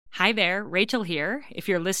Hi there, Rachel here. If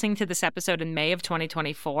you're listening to this episode in May of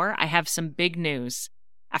 2024, I have some big news.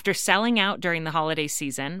 After selling out during the holiday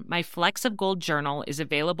season, my Flecks of Gold journal is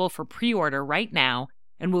available for pre-order right now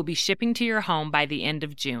and will be shipping to your home by the end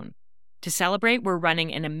of June. To celebrate, we're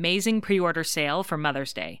running an amazing pre-order sale for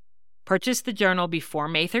Mother's Day. Purchase the journal before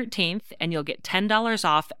May 13th and you'll get $10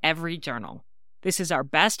 off every journal. This is our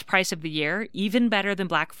best price of the year, even better than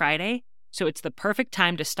Black Friday, so it's the perfect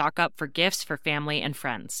time to stock up for gifts for family and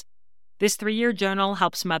friends. This 3-year journal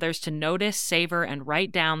helps mothers to notice, savor, and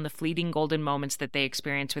write down the fleeting golden moments that they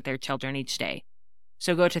experience with their children each day.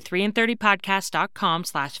 So go to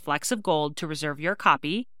 3in30podcast.com/flecksofgold to reserve your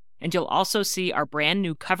copy, and you'll also see our brand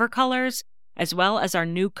new cover colors, as well as our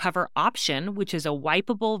new cover option, which is a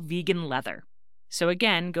wipeable vegan leather. So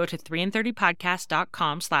again, go to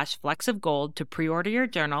 3in30podcast.com/flecksofgold to pre-order your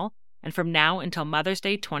journal, and from now until Mother's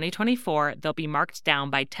Day 2024, they'll be marked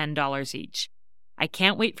down by $10 each. I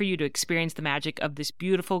can't wait for you to experience the magic of this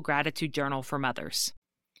beautiful gratitude journal for mothers.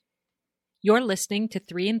 You're listening to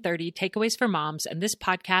 3 in 30 Takeaways for Moms, and this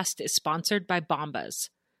podcast is sponsored by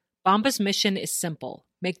Bombas. Bombas' mission is simple: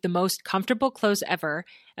 make the most comfortable clothes ever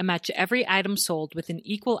and match every item sold with an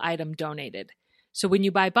equal item donated. So when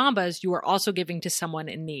you buy Bombas, you are also giving to someone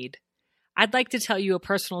in need. I'd like to tell you a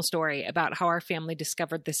personal story about how our family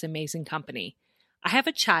discovered this amazing company. I have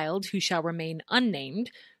a child who shall remain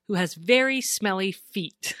unnamed who has very smelly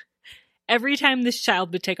feet. Every time this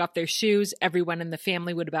child would take off their shoes, everyone in the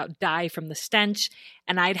family would about die from the stench,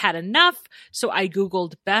 and I'd had enough, so I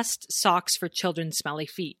Googled best socks for children's smelly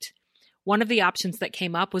feet. One of the options that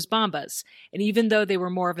came up was Bombas, and even though they were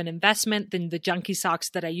more of an investment than the junky socks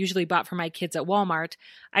that I usually bought for my kids at Walmart,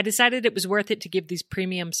 I decided it was worth it to give these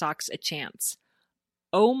premium socks a chance.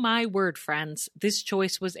 Oh my word, friends, this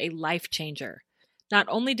choice was a life changer. Not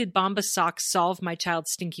only did Bombas socks solve my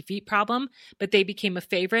child's stinky feet problem, but they became a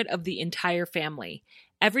favorite of the entire family.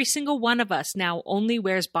 Every single one of us now only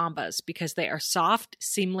wears Bombas because they are soft,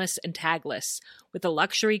 seamless, and tagless, with a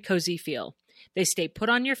luxury, cozy feel. They stay put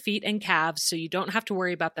on your feet and calves so you don't have to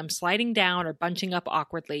worry about them sliding down or bunching up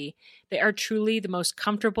awkwardly. They are truly the most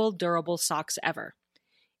comfortable, durable socks ever.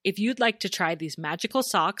 If you'd like to try these magical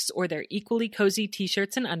socks or their equally cozy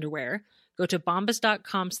t-shirts and underwear, go to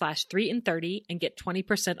bombas.com/3in30 and get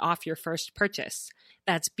 20% off your first purchase.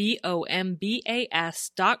 That's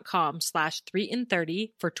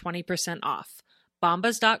BOMBAS.com/3in30 for 20% off.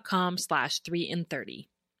 bombas.com/3in30.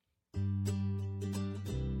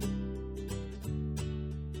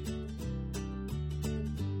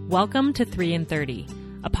 Welcome to 3 in 30,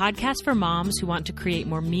 a podcast for moms who want to create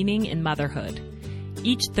more meaning in motherhood.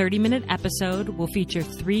 Each 30-minute episode will feature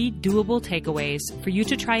 3 doable takeaways for you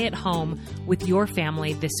to try at home with your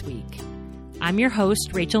family this week. I'm your host,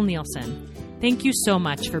 Rachel Nielsen. Thank you so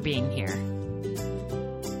much for being here.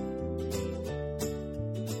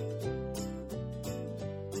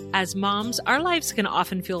 As moms, our lives can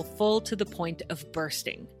often feel full to the point of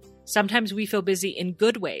bursting. Sometimes we feel busy in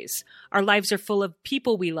good ways. Our lives are full of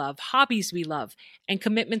people we love, hobbies we love, and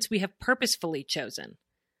commitments we have purposefully chosen.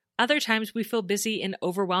 Other times we feel busy in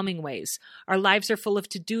overwhelming ways. Our lives are full of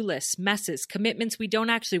to-do lists, messes, commitments we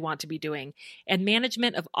don't actually want to be doing, and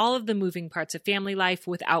management of all of the moving parts of family life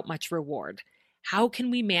without much reward. How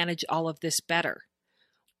can we manage all of this better?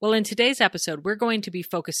 Well, in today's episode, we're going to be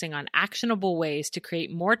focusing on actionable ways to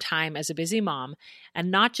create more time as a busy mom,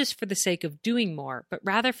 and not just for the sake of doing more, but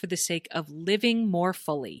rather for the sake of living more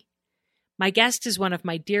fully. My guest is one of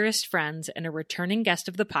my dearest friends and a returning guest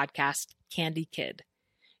of the podcast, Candy Kidd.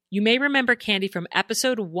 You may remember Candy from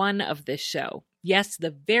episode 1 of this show. Yes,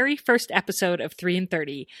 the very first episode of 3 in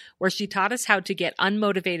 30, where she taught us how to get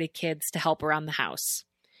unmotivated kids to help around the house.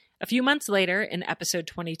 A few months later, in episode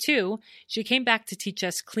 22, she came back to teach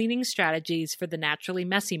us cleaning strategies for the naturally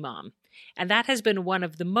messy mom. And that has been one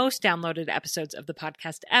of the most downloaded episodes of the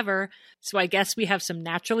podcast ever, so I guess we have some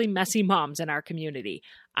naturally messy moms in our community.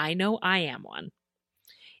 I know I am one.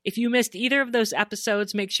 If you missed either of those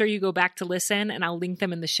episodes, make sure you go back to listen, and I'll link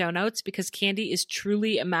them in the show notes because Candy is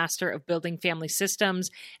truly a master of building family systems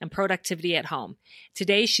and productivity at home.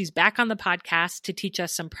 Today, she's back on the podcast to teach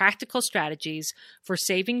us some practical strategies for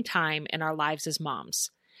saving time in our lives as moms.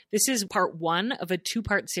 This is part 1 of a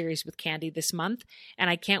 2-part series with Candy this month, and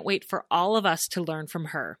I can't wait for all of us to learn from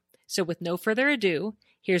her. So with no further ado,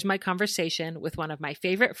 here's my conversation with one of my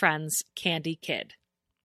favorite friends, Candy Kidd.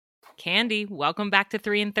 Candy, welcome back to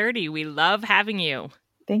 3 in 30. We love having you.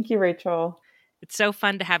 Thank you, Rachel. It's so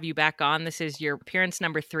fun to have you back on. This is your appearance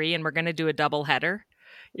number 3, and we're going to do a double header.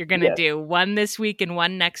 You're going to do one this week and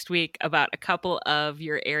one next week about a couple of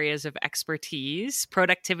your areas of expertise,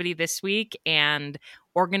 productivity this week and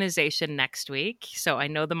organization next week. So I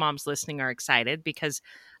know the moms listening are excited because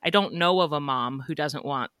I don't know of a mom who doesn't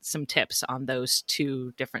want some tips on those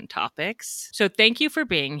two different topics. So thank you for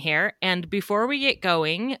being here. And before we get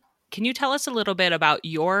going, can you tell us a little bit about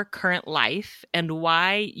your current life and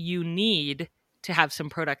why you need to have some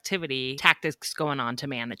productivity tactics going on to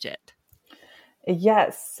manage it?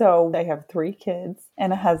 Yes. So I have 3 kids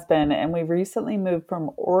and a husband, and we recently moved from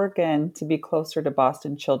Oregon to be closer to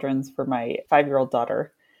Boston Children's for my 5-year-old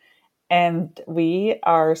daughter. And we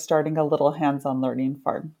are starting a little hands-on learning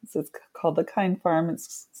farm. So it's called the Kind Farm. It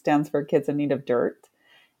stands for Kids in Need of Dirt.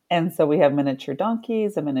 And so we have miniature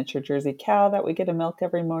donkeys, a miniature Jersey cow that we get to milk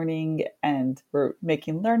every morning, and we're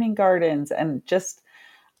making learning gardens and just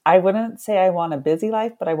I wouldn't say I want a busy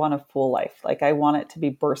life, but I want a full life. Like I want it to be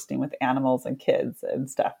bursting with animals and kids and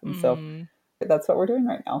stuff. And so that's what we're doing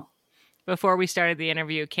right now. Before we started the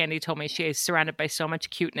interview, Candy told me she is surrounded by so much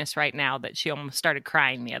cuteness right now that she almost started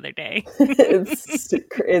crying the other day.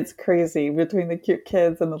 It's crazy between the cute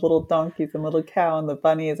kids and the little donkeys and little cow and the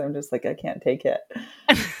bunnies. I'm just like, I can't take it.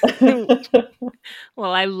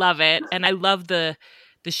 Well, I love it. And I love the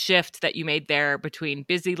shift that you made there between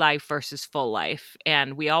busy life versus full life.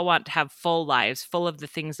 And we all want to have full lives, full of the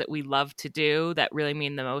things that we love to do that really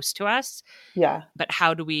mean the most to us. Yeah. But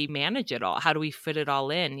how do we manage it all? How do we fit it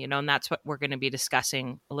all in? And that's what we're going to be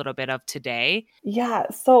discussing a little bit of today. Yeah.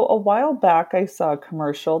 So a while back, I saw a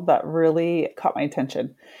commercial that really caught my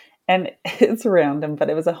attention. And it's random,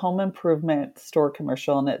 but it was a home improvement store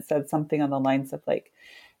commercial. And it said something on the lines of like,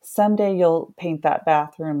 someday you'll paint that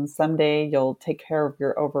bathroom. Someday you'll take care of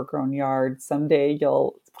your overgrown yard. Someday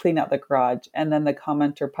you'll clean out the garage. And then the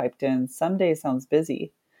commenter piped in, someday sounds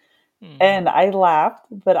busy. And I laughed,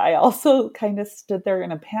 but I also kind of stood there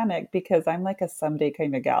in a panic because I'm like a someday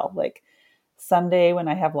kind of gal. Like someday when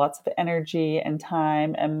I have lots of energy and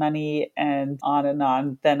time and money and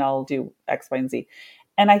on, then I'll do X, Y, and Z.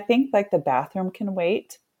 And I think like the bathroom can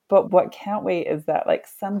wait. But what can't wait is that like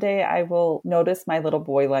someday I will notice my little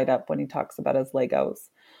boy light up when he talks about his Legos.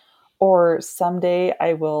 Or someday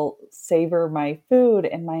I will savor my food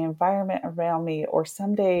and my environment around me. Or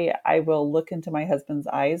someday I will look into my husband's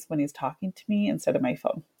eyes when he's talking to me instead of my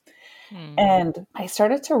phone. And I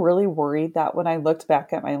started to really worry that when I looked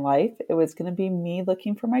back at my life, it was going to be me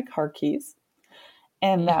looking for my car keys.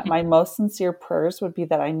 And that my most sincere prayers would be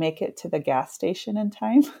that I make it to the gas station in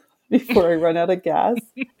time before I run out of gas.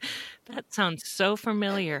 That sounds so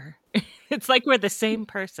familiar. It's like we're the same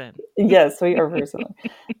person. Yes, we are very similar.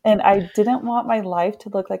 And I didn't want my life to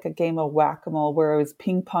look like a game of whack-a-mole where I was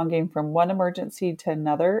ping-ponging from one emergency to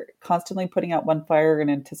another, constantly putting out one fire in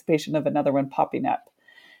anticipation of another one popping up.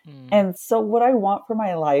 And so what I want for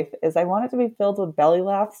my life is I want it to be filled with belly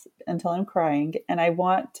laughs until I'm crying. And I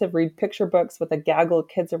want to read picture books with a gaggle of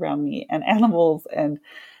kids around me and animals. And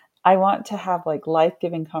I want to have like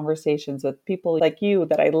life-giving conversations with people like you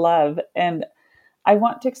that I love. And I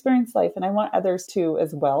want to experience life and I want others to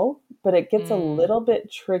as well. But it gets a little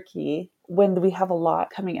bit tricky when we have a lot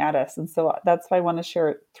coming at us. And so that's why I want to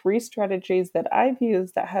share 3 strategies that I've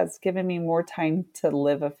used that has given me more time to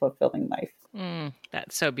live a fulfilling life.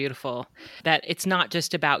 That's so beautiful. That it's not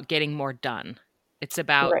just about getting more done. It's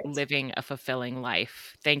about living a fulfilling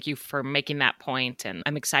life. Thank you for making that point. And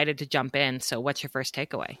I'm excited to jump in. So what's your first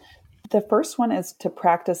takeaway? The first one is to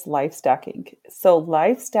practice life stacking. So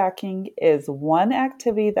life stacking is one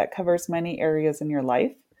activity that covers many areas in your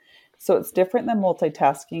life. So it's different than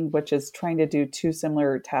multitasking, which is trying to do 2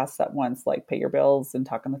 similar tasks at once, like pay your bills and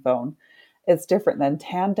talk on the phone. It's different than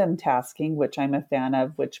tandem tasking, which I'm a fan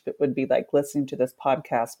of, which would be like listening to this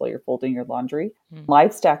podcast while you're folding your laundry.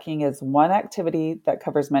 Life stacking is one activity that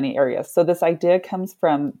covers many areas. So this idea comes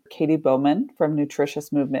from Katie Bowman from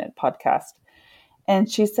Nutritious Movement podcast. And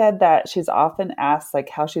she said that she's often asked like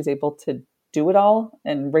how she's able to do it all.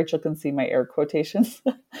 And Rachel can see my air quotations,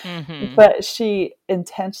 but she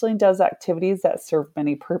intentionally does activities that serve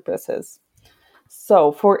many purposes.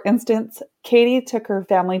 So for instance, Katie took her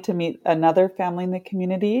family to meet another family in the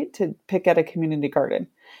community to pick at a community garden.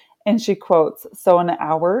 And she quotes, so in an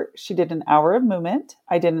hour, she did an hour of movement.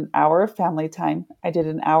 I did an hour of family time. I did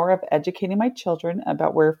an hour of educating my children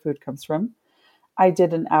about where food comes from. I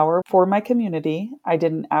did an hour for my community. I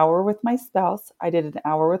did an hour with my spouse. I did an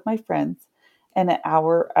hour with my friends and an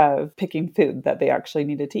hour of picking food that they actually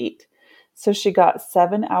needed to eat. So she got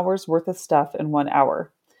 7 hours worth of stuff in 1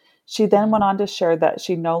 hour. She then went on to share that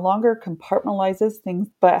she no longer compartmentalizes things,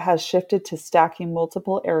 but has shifted to stacking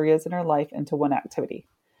multiple areas in her life into one activity.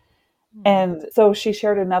 And so she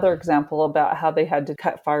shared another example about how they had to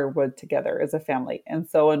cut firewood together as a family. And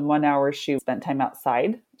so in 1 hour, she spent time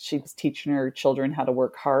outside. She was teaching her children how to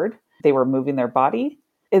work hard. They were moving their body.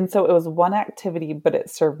 And so it was one activity, but it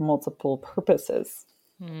served multiple purposes.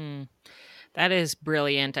 Hmm. That is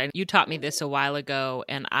brilliant. You taught me this a while ago,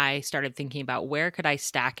 and I started thinking about where could I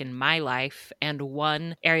stack in my life. And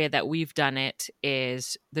one area that we've done it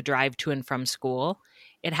is the drive to and from school.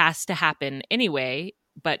 It has to happen anyway,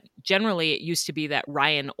 but generally it used to be that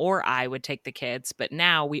Ryan or I would take the kids, but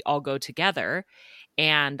now we all go together.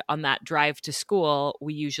 And on that drive to school,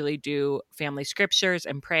 we usually do family scriptures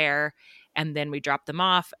and prayer, and then we drop them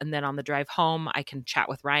off. And then on the drive home, I can chat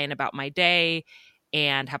with Ryan about my day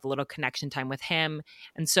and have a little connection time with him.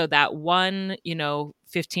 And so that one,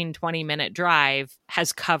 15, 20-minute drive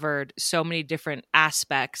has covered so many different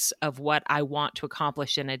aspects of what I want to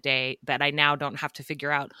accomplish in a day that I now don't have to figure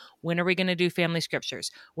out, when are we going to do family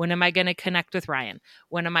scriptures? When am I going to connect with Ryan?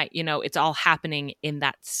 When am I, it's all happening in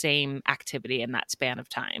that same activity in that span of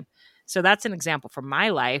time. So that's an example from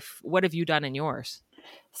my life. What have you done in yours?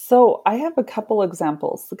 So I have a couple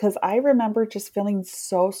examples because I remember just feeling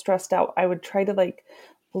so stressed out. I would try to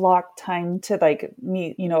block time to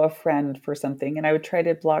meet, a friend for something. And I would try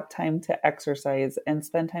to block time to exercise and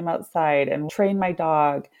spend time outside and train my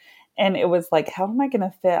dog. And it was like, how am I going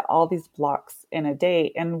to fit all these blocks in a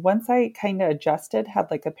day? And once I kind of adjusted, had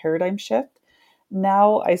a paradigm shift,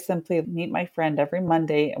 now I simply meet my friend every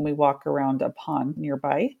Monday and we walk around a pond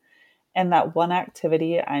nearby. And that one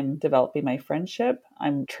activity, I'm developing my friendship,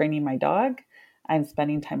 I'm training my dog, I'm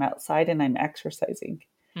spending time outside, and I'm exercising.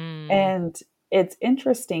 And it's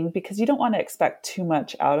interesting because you don't want to expect too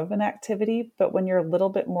much out of an activity, but when you're a little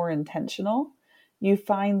bit more intentional, you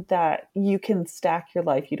find that you can stack your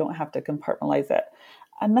life. You don't have to compartmentalize it.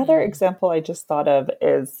 Another example I just thought of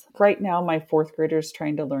is right now my fourth grader is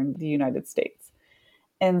trying to learn the United States.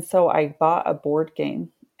 And so I bought a board game.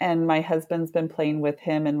 And my husband's been playing with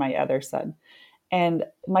him and my other son. And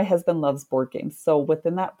my husband loves board games. So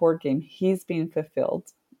within that board game, he's being fulfilled.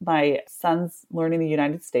 My son's learning the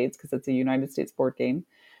United States because it's a United States board game.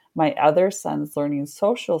 My other son's learning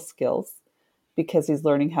social skills because he's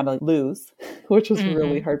learning how to lose, which is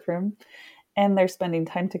really hard for him. And they're spending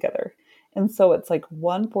time together. And so it's like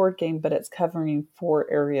one board game, but it's covering 4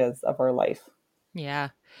 areas of our life. Yeah,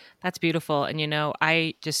 that's beautiful. And,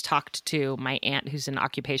 I just talked to my aunt who's an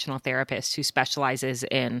occupational therapist who specializes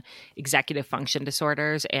in executive function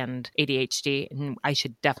disorders and ADHD. And I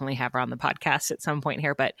should definitely have her on the podcast at some point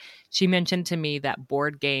here. But she mentioned to me that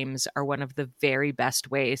board games are one of the very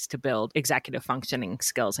best ways to build executive functioning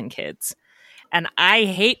skills in kids. And I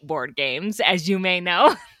hate board games, as you may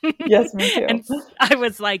know. Yes, me too. And I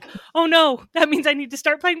was like, oh no, that means I need to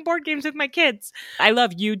start playing board games with my kids. I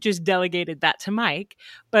love you just delegated that to Mike,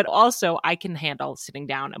 but also I can handle sitting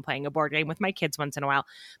down and playing a board game with my kids once in a while.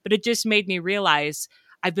 But it just made me realize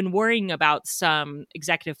I've been worrying about some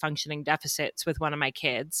executive functioning deficits with one of my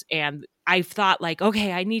kids. And I've thought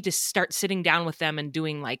okay, I need to start sitting down with them and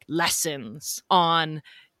doing lessons on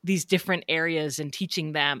these different areas and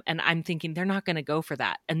teaching them. And I'm thinking they're not going to go for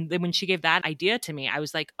that. And then when she gave that idea to me, I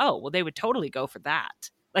was like, oh, well, they would totally go for that.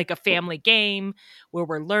 Like a family game where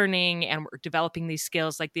we're learning and we're developing these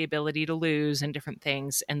skills, like the ability to lose and different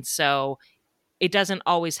things. And so it doesn't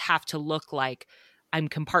always have to look like I'm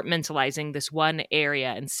compartmentalizing this one area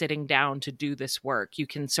and sitting down to do this work. You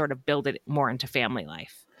can sort of build it more into family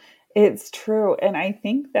life. It's true. And I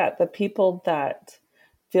think that the people that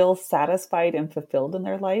feel satisfied and fulfilled in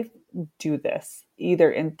their life do this, either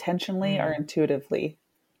intentionally or intuitively.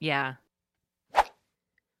 Yeah.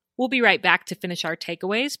 We'll be right back to finish our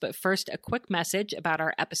takeaways, but first, a quick message about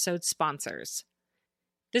our episode sponsors.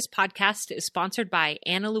 This podcast is sponsored by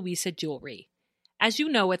Ana Luisa Jewelry. As you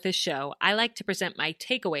know with this show, I like to present my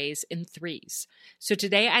takeaways in 3s. So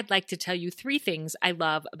today I'd like to tell you 3 things I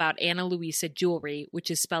love about Ana Luisa Jewelry, which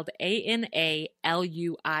is spelled Analuisa.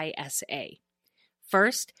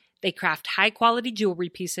 First, they craft high-quality jewelry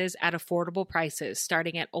pieces at affordable prices,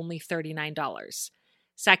 starting at only $39.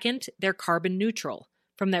 Second, they're carbon neutral.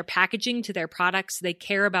 From their packaging to their products, they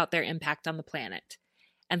care about their impact on the planet.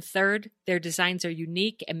 And third, their designs are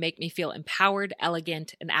unique and make me feel empowered,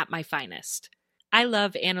 elegant, and at my finest. I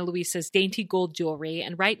love Ana Luisa's dainty gold jewelry,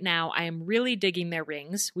 and right now I am really digging their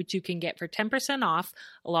rings, which you can get for 10% off,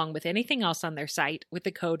 along with anything else on their site, with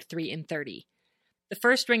the code 3in30. The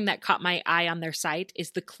first ring that caught my eye on their site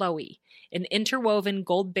is the Chloe, an interwoven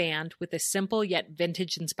gold band with a simple yet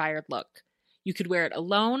vintage-inspired look. You could wear it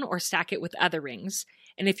alone or stack it with other rings.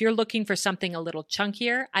 And if you're looking for something a little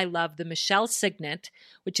chunkier, I love the Michelle Signet,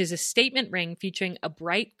 which is a statement ring featuring a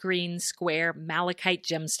bright green square malachite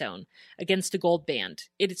gemstone against a gold band.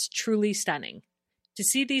 It is truly stunning. To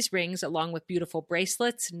see these rings along with beautiful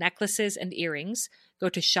bracelets, necklaces, and earrings, go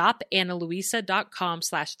to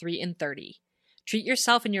shopanaluisa.com/3in30. Treat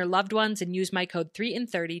yourself and your loved ones and use my code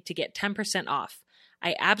 3in30 to get 10% off.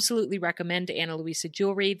 I absolutely recommend Ana Luisa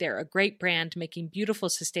Jewelry. They're a great brand making beautiful,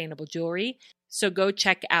 sustainable jewelry. So go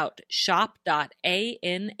check out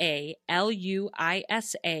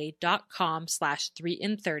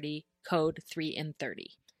shop.analuisa.com/3in30, code 3in30.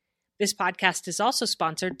 This podcast is also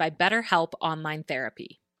sponsored by BetterHelp Online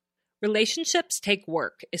Therapy. Relationships take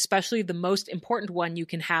work, especially the most important one you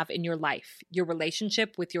can have in your life, your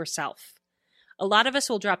relationship with yourself. A lot of us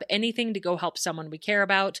will drop anything to go help someone we care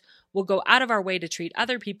about. We'll go out of our way to treat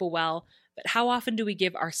other people well, but how often do we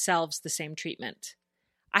give ourselves the same treatment?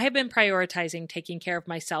 I have been prioritizing taking care of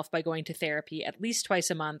myself by going to therapy at least twice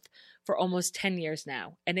a month for almost 10 years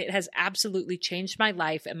now, and it has absolutely changed my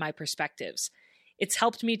life and my perspectives. It's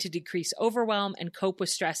helped me to decrease overwhelm and cope with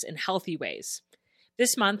stress in healthy ways.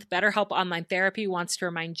 This month, BetterHelp Online Therapy wants to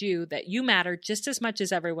remind you that you matter just as much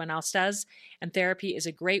as everyone else does, and therapy is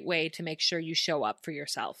a great way to make sure you show up for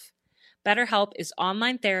yourself. BetterHelp is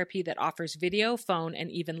online therapy that offers video, phone, and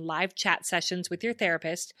even live chat sessions with your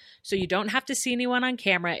therapist, so you don't have to see anyone on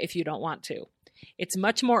camera if you don't want to. It's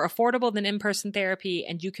much more affordable than in-person therapy,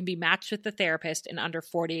 and you can be matched with the therapist in under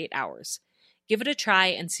 48 hours. Give it a try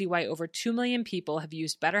and see why over 2 million people have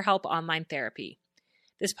used BetterHelp Online Therapy.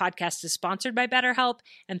 This podcast is sponsored by BetterHelp,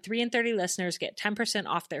 and 3in30 listeners get 10%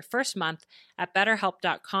 off their first month at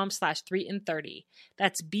betterhelp.com/3in30.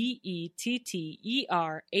 That's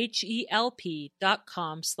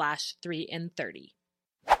BETTERHELP.com/3in30.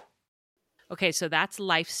 Okay, so that's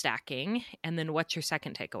life stacking. And then what's your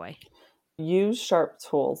second takeaway? Use sharp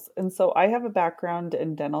tools. And so I have a background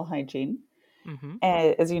in dental hygiene.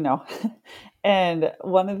 As you know, and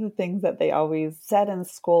one of the things that they always said in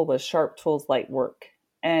school was sharp tools, light work.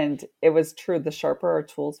 And it was true. The sharper our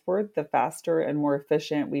tools were, the faster and more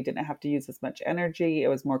efficient. We didn't have to use as much energy. It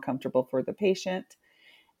was more comfortable for the patient.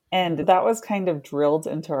 And that was kind of drilled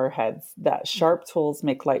into our heads that sharp tools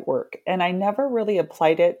make light work. And I never really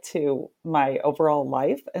applied it to my overall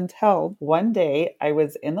life until one day I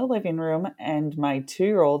was in the living room and my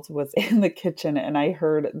 2-year-old was in the kitchen and I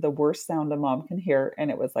heard the worst sound a mom can hear.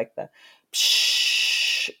 And it was like the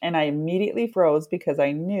psh, and I immediately froze because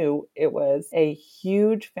I knew it was a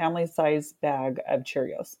huge family-sized bag of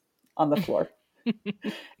Cheerios on the floor.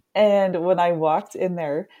 And when I walked in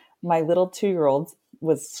there, my little 2-year-old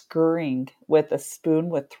was scurrying with a spoon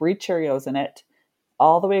with 3 Cheerios in it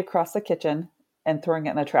all the way across the kitchen and throwing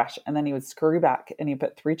it in the trash. And then he would scurry back and he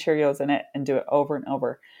put 3 Cheerios in it and do it over and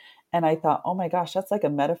over. And I thought, oh my gosh, that's like a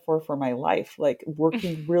metaphor for my life, like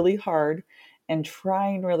working really hard and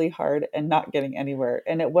trying really hard and not getting anywhere.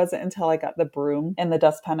 And it wasn't until I got the broom and the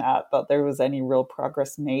dustpan out that there was any real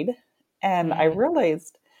progress made. And I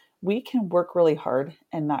realized we can work really hard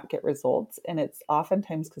and not get results. And it's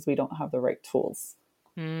oftentimes because we don't have the right tools.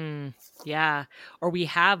 Yeah. Or we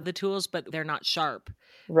have the tools, but they're not sharp.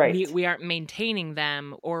 Right. We aren't maintaining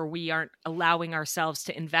them, or we aren't allowing ourselves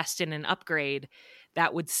to invest in an upgrade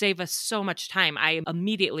that would save us so much time. I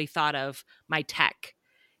immediately thought of my tech.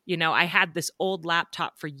 You know, I had this old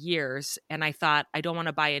laptop for years and I thought, I don't want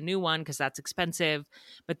to buy a new one because that's expensive.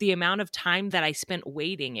 But the amount of time that I spent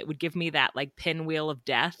waiting, it would give me that like pinwheel of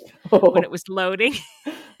death when it was loading.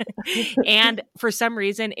 And for some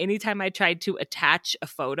reason, anytime I tried to attach a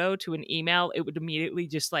photo to an email, it would immediately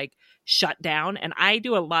just like shut down. And I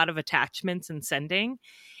do a lot of attachments and sending.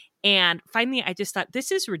 And finally, I just thought,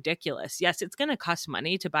 this is ridiculous. Yes, it's going to cost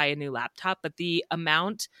money to buy a new laptop, but the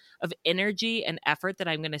amount of energy and effort that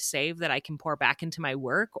I'm going to save that I can pour back into my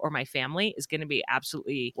work or my family is going to be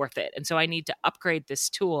absolutely worth it. And so I need to upgrade this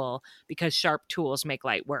tool because sharp tools make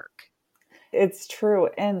light work. It's true.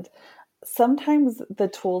 And sometimes the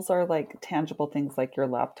tools are like tangible things like your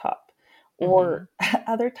laptop. Or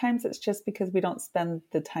other times it's just because we don't spend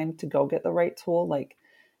the time to go get the right tool. Like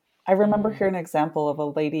I remember hearing an example of a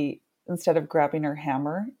lady, instead of grabbing her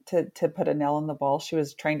hammer to put a nail in the wall, she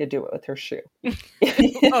was trying to do it with her shoe.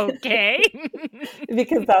 Okay.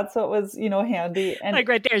 Because that's what was, handy. And like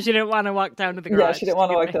right there, she didn't want to walk down to the garage. Yeah, she didn't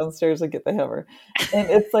want to walk downstairs and get the hammer. And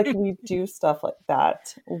it's like we do stuff like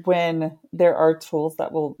that when there are tools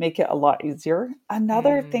that will make it a lot easier.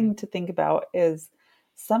 Another thing to think about is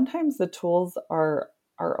sometimes the tools are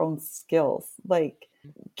our own skills, like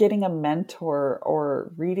getting a mentor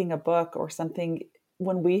or reading a book or something.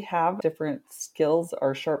 When we have different skills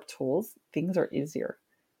or sharp tools, things are easier.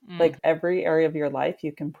 Like every area of your life,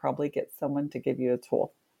 you can probably get someone to give you a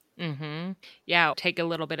tool. Yeah. Take a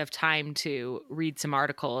little bit of time to read some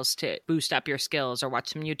articles to boost up your skills or watch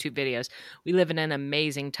some YouTube videos. We live in an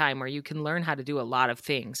amazing time where you can learn how to do a lot of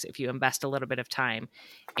things if you invest a little bit of time,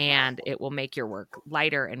 and it will make your work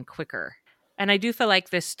lighter and quicker. And I do feel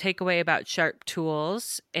like this takeaway about sharp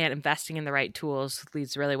tools and investing in the right tools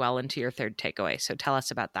leads really well into your third takeaway. So tell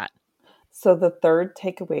us about that. So the third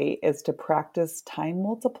takeaway is to practice time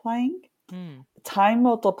multiplying. Mm. Time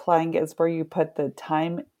multiplying is where you put the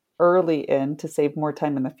time early in to save more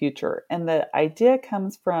time in the future. And the idea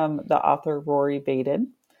comes from the author Rory Vaden.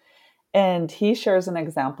 And he shares an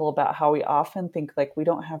example about how we often think like we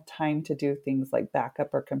don't have time to do things like back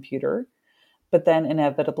up our computer, but then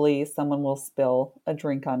inevitably someone will spill a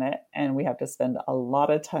drink on it and we have to spend a lot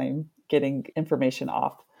of time getting information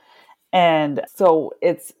off. And so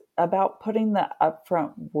it's about putting the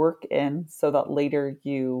upfront work in so that later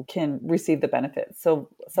you can receive the benefits. So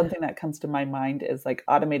something that comes to my mind is like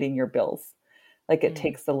automating your bills. Like it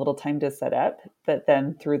takes a little time to set up, but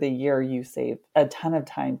then through the year you save a ton of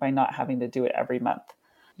time by not having to do it every month.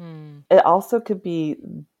 It also could be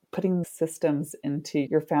putting systems into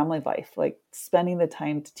your family life, like spending the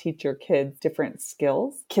time to teach your kids different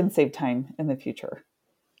skills can save time in the future.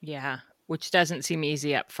 Yeah, which doesn't seem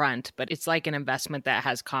easy up front, but it's like an investment that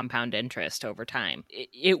has compound interest over time.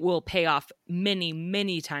 It will pay off many,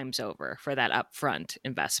 many times over for that upfront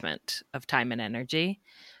investment of time and energy.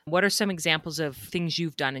 What are some examples of things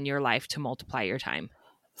you've done in your life to multiply your time?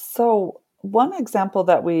 So one example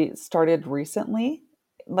that we started recently,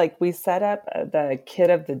 like we set up the kid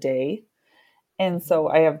of the day. And so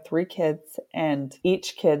I have 3 kids, and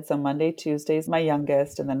each kid, so Monday, Tuesday's my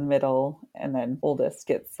youngest, and then middle, and then oldest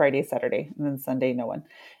gets Friday, Saturday, and then Sunday, no one.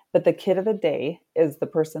 But the kid of the day is the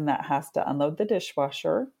person that has to unload the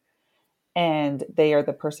dishwasher, and they are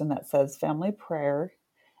the person that says family prayer,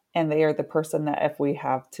 and they are the person that if we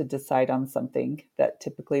have to decide on something that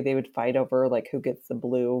typically they would fight over, like who gets the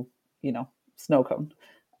blue, snow cone.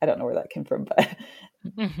 I don't know where that came from, but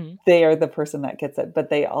they are the person that gets it. But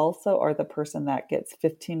they also are the person that gets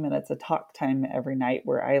 15 minutes of talk time every night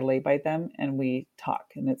where I lay by them and we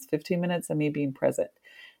talk. And it's 15 minutes of me being present.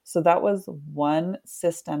 So that was one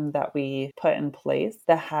system that we put in place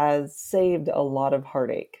that has saved a lot of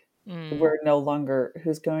heartache. We're no longer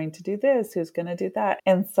who's going to do this, who's going to do that.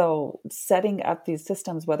 And so setting up these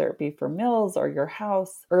systems, whether it be for meals or your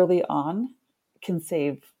house early on, can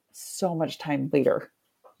save so much time later.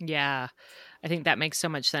 Yeah, I think that makes so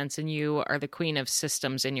much sense. And you are the queen of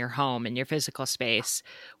systems in your home, in your physical space,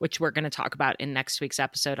 which we're going to talk about in next week's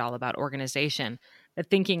episode, all about organization. But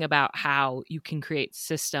thinking about how you can create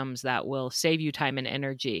systems that will save you time and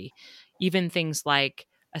energy, even things like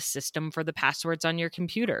a system for the passwords on your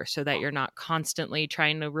computer so that you're not constantly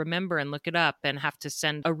trying to remember and look it up and have to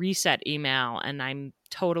send a reset email. And I'm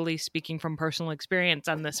totally speaking from personal experience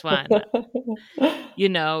on this one.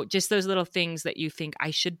 Just those little things that you think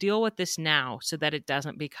I should deal with this now so that it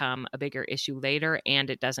doesn't become a bigger issue later and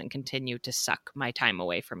it doesn't continue to suck my time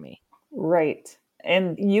away from me. Right.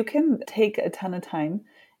 And you can take a ton of time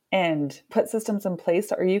and put systems in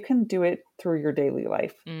place, or you can do it through your daily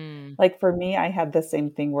life. Like for me, I had the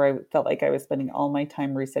same thing where I felt like I was spending all my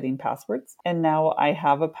time resetting passwords. And now I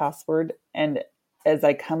have a password. And as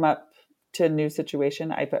I come up to a new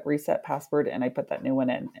situation, I put reset password and I put that new one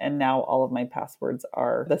in. And now all of my passwords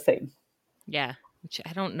are the same. Yeah, which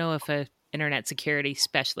I don't know if a internet security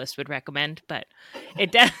specialist would recommend, but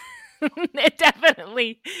it it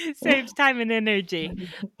definitely saves time and energy.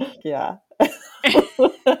 Yeah.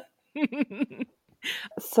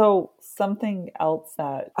 So something else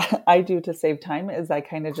that I do to save time is I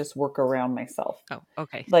kind of just work around myself. Oh,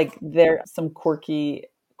 okay. Like there are some quirky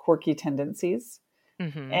tendencies.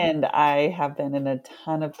 And I have been in a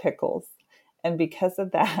ton of pickles. And because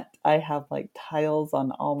of that, I have like tiles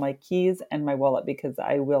on all my keys and my wallet because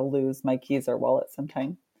I will lose my keys or wallet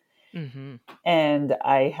sometime. And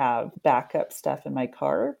I have backup stuff in my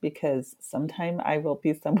car because sometime I will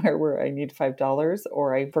be somewhere where I need $5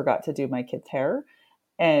 or I forgot to do my kid's hair.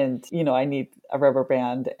 And, I need a rubber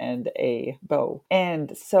band and a bow.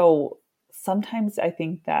 And so sometimes I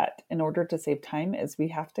think that in order to save time is we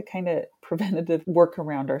have to kind of preventative work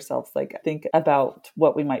around ourselves. Like think about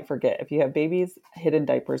what we might forget. If you have babies, hidden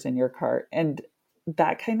diapers in your car, and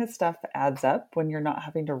that kind of stuff adds up when you're not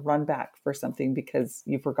having to run back for something because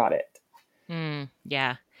you forgot it.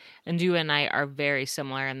 Yeah. And you and I are very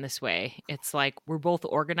similar in this way. It's like we're both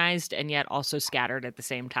organized and yet also scattered at the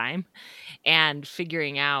same time, and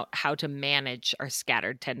figuring out how to manage our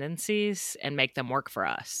scattered tendencies and make them work for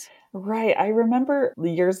us. Right. I remember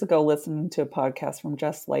years ago listening to a podcast from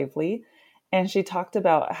Jess Lively, and she talked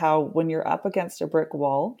about how when you're up against a brick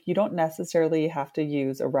wall, you don't necessarily have to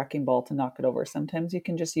use a wrecking ball to knock it over. Sometimes you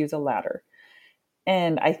can just use a ladder.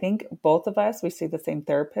 And I think both of us, we see the same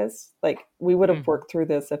therapist. Like we would have worked through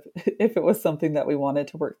this if it was something that we wanted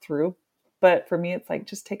to work through. But for me, it's like,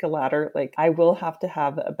 just take a ladder. Like, I will have to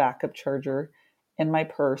have a backup charger in my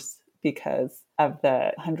purse because of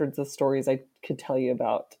the hundreds of stories I could tell you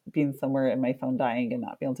about being somewhere and my phone dying and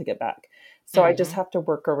not being able to get back. So I just have to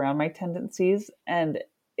work around my tendencies. And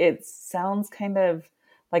it sounds kind of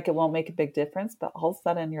like it won't make a big difference, but all of a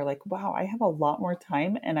sudden you're like, wow, I have a lot more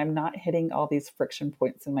time and I'm not hitting all these friction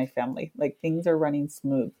points in my family. Like, things are running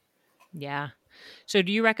smooth. Yeah. So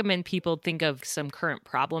do you recommend people think of some current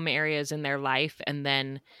problem areas in their life and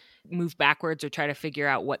then move backwards or try to figure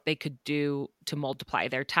out what they could do to multiply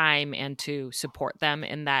their time and to support them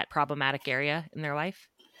in that problematic area in their life?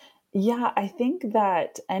 Yeah, I think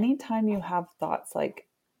that anytime you have thoughts like,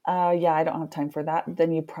 yeah, I don't have time for that,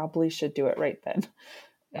 then you probably should do it right then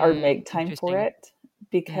or make time for Interesting. it,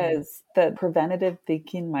 because the preventative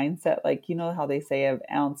thinking mindset, like, you know how they say an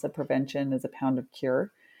ounce of prevention is a pound of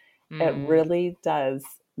cure. It Mm. really does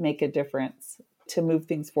make a difference to move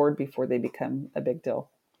things forward before they become a big deal.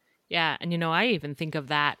 Yeah. And, I even think of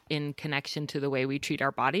that in connection to the way we treat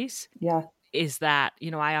our bodies. Yeah. Is that,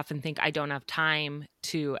 I often think I don't have time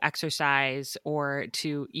to exercise or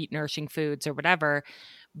to eat nourishing foods or whatever,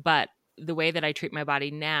 but the way that I treat my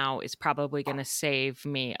body now is probably going to save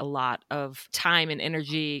me a lot of time and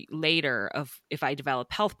energy later of if I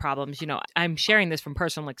develop health problems. I'm sharing this from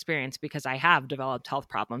personal experience because I have developed health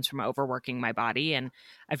problems from overworking my body. And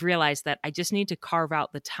I've realized that I just need to carve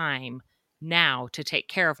out the time now to take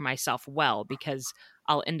care of myself well, because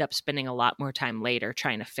I'll end up spending a lot more time later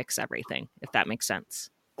trying to fix everything, if that makes sense.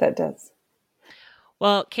 That does.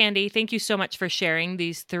 Well, Candy, thank you so much for sharing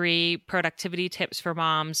these 3 productivity tips for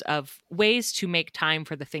moms of ways to make time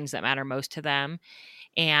for the things that matter most to them.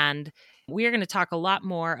 And we are going to talk a lot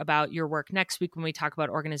more about your work next week when we talk about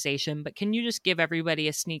organization. But can you just give everybody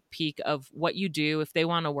a sneak peek of what you do if they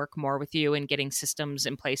want to work more with you and getting systems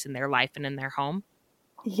in place in their life and in their home?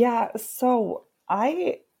 Yeah. So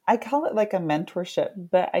I call it like a mentorship,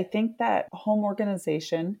 but I think that home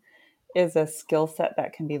organization is a skill set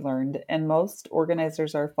that can be learned, and most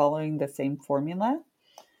organizers are following the same formula.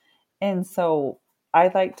 And so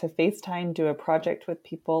I like to FaceTime, do a project with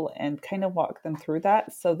people and kind of walk them through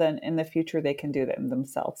that. So then in the future, they can do them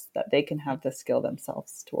themselves, that they can have the skill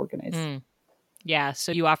themselves to organize. Mm. Yeah.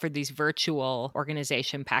 So you offered these virtual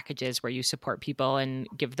organization packages where you support people and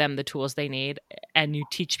give them the tools they need, and you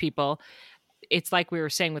teach people. It's like we were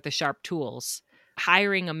saying with the sharp tools.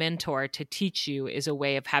 Hiring a mentor to teach you is a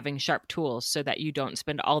way of having sharp tools so that you don't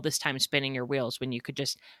spend all this time spinning your wheels when you could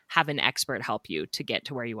just have an expert help you to get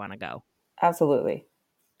to where you want to go. Absolutely.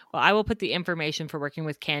 Well, I will put the information for working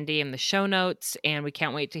with Candy in the show notes, and we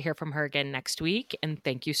can't wait to hear from her again next week. And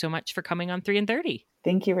thank you so much for coming on 3 in 30.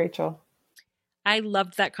 Thank you, Rachel. I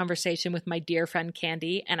loved that conversation with my dear friend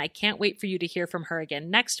Candy, and I can't wait for you to hear from her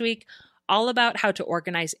again next week, all about how to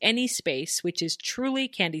organize any space, which is truly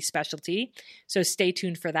Candy's specialty. So stay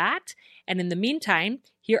tuned for that. And in the meantime,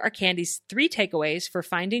 here are Candy's 3 takeaways for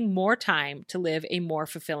finding more time to live a more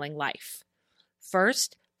fulfilling life.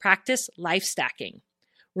 First, practice life stacking.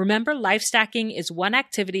 Remember, life stacking is one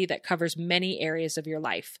activity that covers many areas of your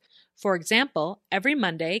life. For example, every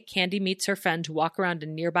Monday, Candy meets her friend to walk around a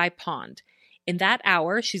nearby pond. In that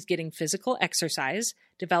hour, she's getting physical exercise,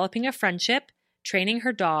 developing a friendship, training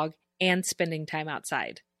her dog, and spending time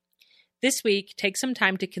outside. This week, take some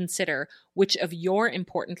time to consider which of your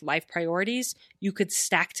important life priorities you could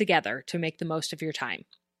stack together to make the most of your time.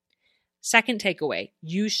 Second takeaway,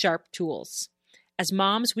 use sharp tools. As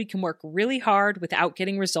moms, we can work really hard without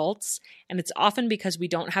getting results, and it's often because we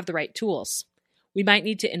don't have the right tools. We might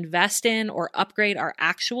need to invest in or upgrade our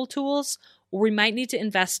actual tools, or we might need to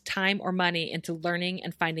invest time or money into learning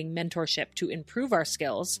and finding mentorship to improve our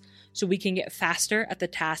skills so we can get faster at the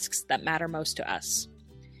tasks that matter most to us.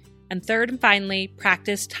 And third and finally,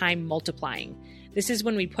 practice time multiplying. This is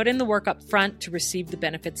when we put in the work up front to receive the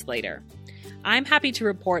benefits later. I'm happy to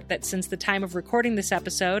report that since the time of recording this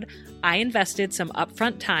episode, I invested some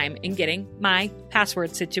upfront time in getting my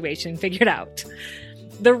password situation figured out.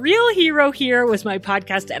 The real hero here was my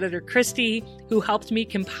podcast editor, Christy, who helped me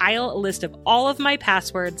compile a list of all of my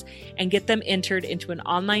passwords and get them entered into an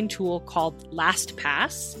online tool called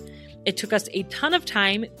LastPass. It took us a ton of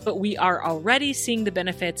time, but we are already seeing the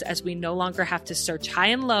benefits as we no longer have to search high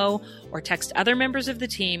and low or text other members of the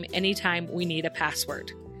team anytime we need a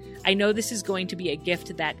password. I know this is going to be a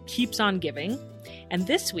gift that keeps on giving. And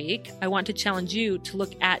this week, I want to challenge you to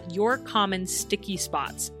look at your common sticky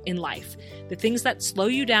spots in life, the things that slow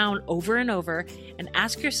you down over and over, and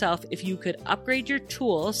ask yourself if you could upgrade your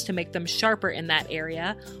tools to make them sharper in that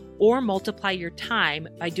area, or multiply your time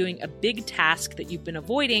by doing a big task that you've been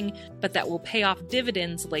avoiding, but that will pay off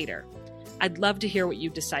dividends later. I'd love to hear what you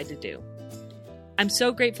decide to do. I'm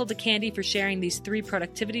so grateful to Candy for sharing these 3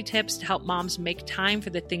 productivity tips to help moms make time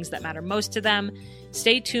for the things that matter most to them.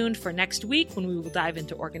 Stay tuned for next week when we will dive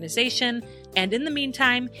into organization. And in the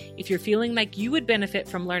meantime, if you're feeling like you would benefit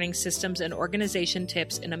from learning systems and organization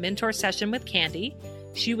tips in a mentor session with Candy,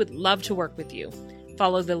 she would love to work with you.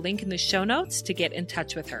 Follow the link in the show notes to get in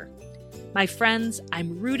touch with her. My friends,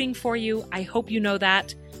 I'm rooting for you. I hope you know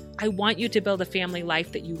that. I want you to build a family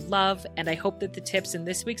life that you love, and I hope that the tips in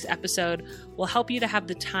this week's episode will help you to have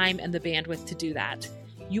the time and the bandwidth to do that.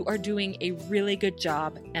 You are doing a really good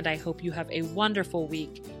job, and I hope you have a wonderful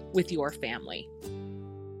week with your family.